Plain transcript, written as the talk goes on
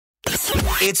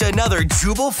It's another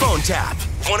Jubal phone tap.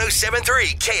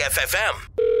 107.3 KFFM.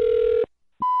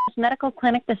 Medical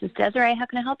Clinic. This is Desiree. How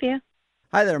can I help you?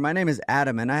 Hi there. My name is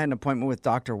Adam, and I had an appointment with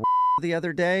Dr. the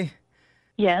other day.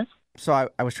 Yes. So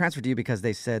I was transferred to you because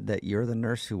they said that you're the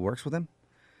nurse who works with him?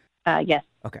 Yes.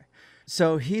 Okay.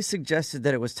 So he suggested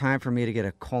that it was time for me to get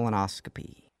a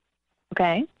colonoscopy.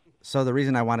 Okay. So the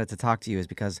reason I wanted to talk to you is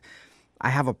because I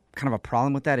have a kind of a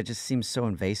problem with that. It just seems so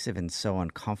invasive and so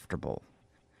uncomfortable.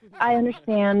 I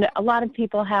understand a lot of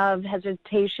people have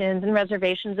hesitations and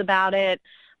reservations about it,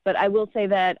 but I will say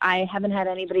that I haven't had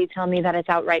anybody tell me that it's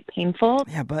outright painful.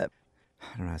 Yeah, but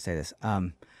I don't know how to say this.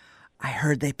 I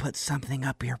heard they put something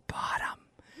up your bottom.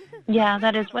 Yeah,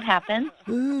 that is what happens.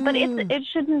 Ooh. But it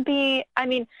shouldn't be. I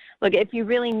mean, look, if you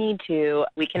really need to,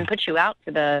 we can put you out for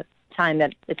the time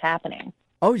that it's happening.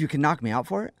 Oh, you can knock me out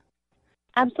for it?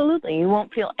 Absolutely. You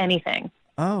won't feel anything.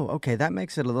 Oh, okay. That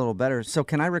makes it a little better. So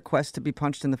can I request to be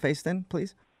punched in the face then,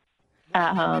 please?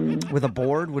 With a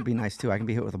board would be nice, too. I can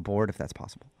be hit with a board if that's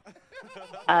possible.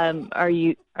 Are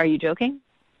you joking?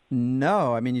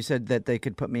 No. I mean, you said that they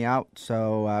could put me out,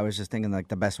 so I was just thinking, like,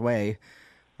 the best way.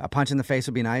 A punch in the face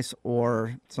would be nice,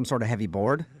 or some sort of heavy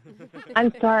board.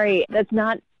 I'm sorry. That's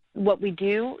not what we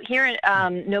do here.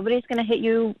 Nobody's going to hit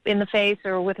you in the face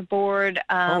or with a board.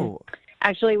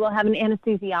 Actually, we'll have an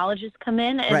anesthesiologist come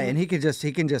in. Right, and he can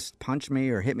just punch me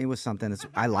or hit me with something.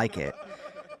 I like it.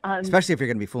 Especially if you're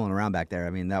going to be fooling around back there. I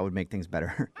mean, that would make things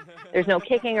better. There's no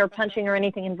kicking or punching or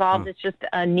anything involved. It's just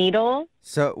a needle.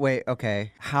 So, wait,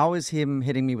 okay. How is him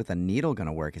hitting me with a needle going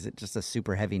to work? Is it just a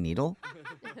super heavy needle?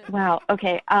 Wow,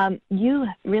 okay. You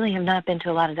really have not been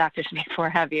to a lot of doctors before,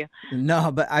 have you?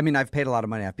 No, but I mean, I've paid a lot of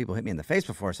money to have people hit me in the face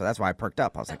before, so that's why I perked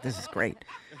up. I was like, this is great.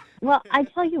 Well, I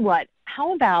tell you what,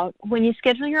 how about when you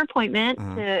schedule your appointment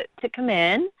to come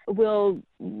in, we'll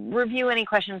review any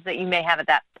questions that you may have at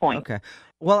that point. Okay.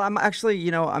 Well, I'm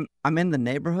actually, I'm in the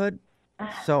neighborhood,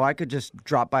 so I could just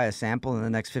drop by a sample in the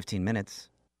next 15 minutes.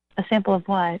 A sample of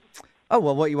what? Oh,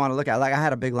 well, what you want to look at. Like, I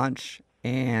had a big lunch,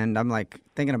 and I'm, like,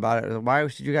 thinking about it. Why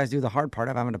should you guys do the hard part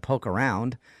of having to poke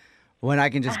around when I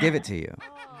can just give it to you?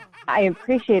 I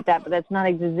appreciate that, but that's not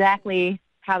exactly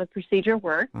how the procedure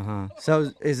works.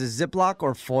 So is a Ziploc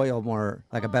or foil more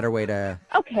like a better way to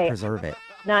preserve it?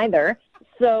 Neither.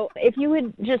 So if you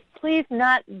would just please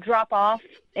not drop off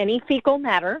any fecal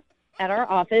matter at our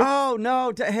office. Oh,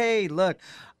 no. Hey, look,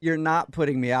 you're not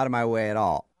putting me out of my way at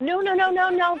all. No,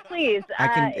 please.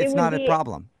 It's not a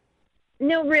problem.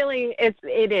 No, really, it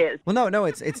is. Well, no,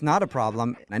 it's not a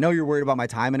problem. I know you're worried about my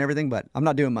time and everything, but I'm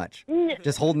not doing much.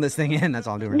 Just holding this thing in, that's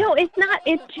all I'm doing. No, it's not.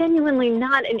 It's genuinely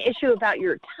not an issue about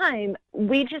your time.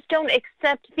 We just don't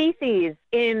accept feces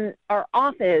in our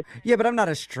office. Yeah, but I'm not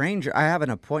a stranger. I have an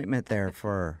appointment there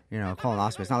for, a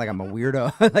colonoscopy. It's not like I'm a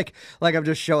weirdo. like I'm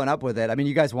just showing up with it. I mean,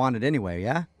 you guys want it anyway,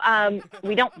 yeah?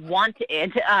 We don't want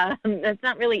it. That's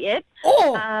not really it.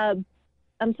 Oh!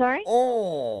 I'm sorry?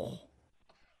 Oh!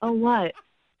 Oh, what?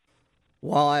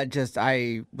 Well,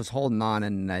 I was holding on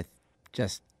and I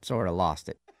just sort of lost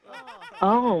it.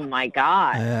 Oh, my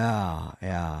God.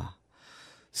 Yeah.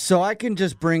 So I can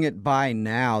just bring it by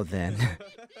now then.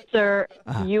 Sir,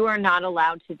 you are not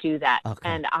allowed to do that. Okay.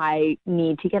 And I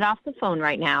need to get off the phone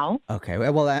right now. Okay.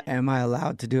 Well, am I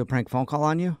allowed to do a prank phone call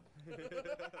on you?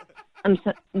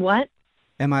 What?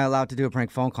 Am I allowed to do a prank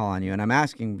phone call on you? And I'm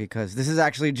asking because this is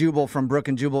actually Jubal from Brooke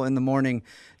and Jubal in the Morning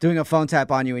doing a phone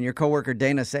tap on you, and your coworker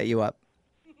Dana set you up.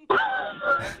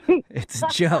 It's a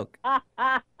joke.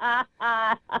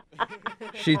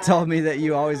 She told me that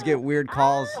you always get weird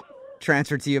calls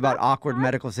transferred to you about awkward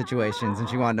medical situations, and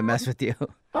she wanted to mess with you. Good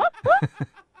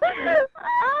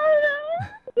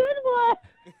one.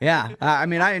 Yeah, I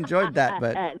mean, I enjoyed that,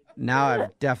 but now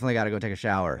I've definitely got to go take a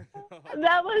shower.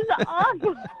 That was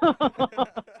awesome.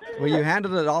 Well, you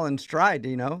handled it all in stride,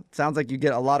 It sounds like you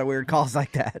get a lot of weird calls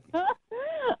like that.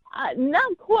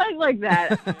 Not quite like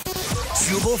that.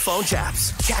 Jubal phone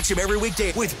taps. Catch him every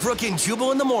weekday with Brooke and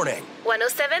Jubal in the Morning.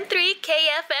 107.3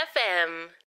 KFFM.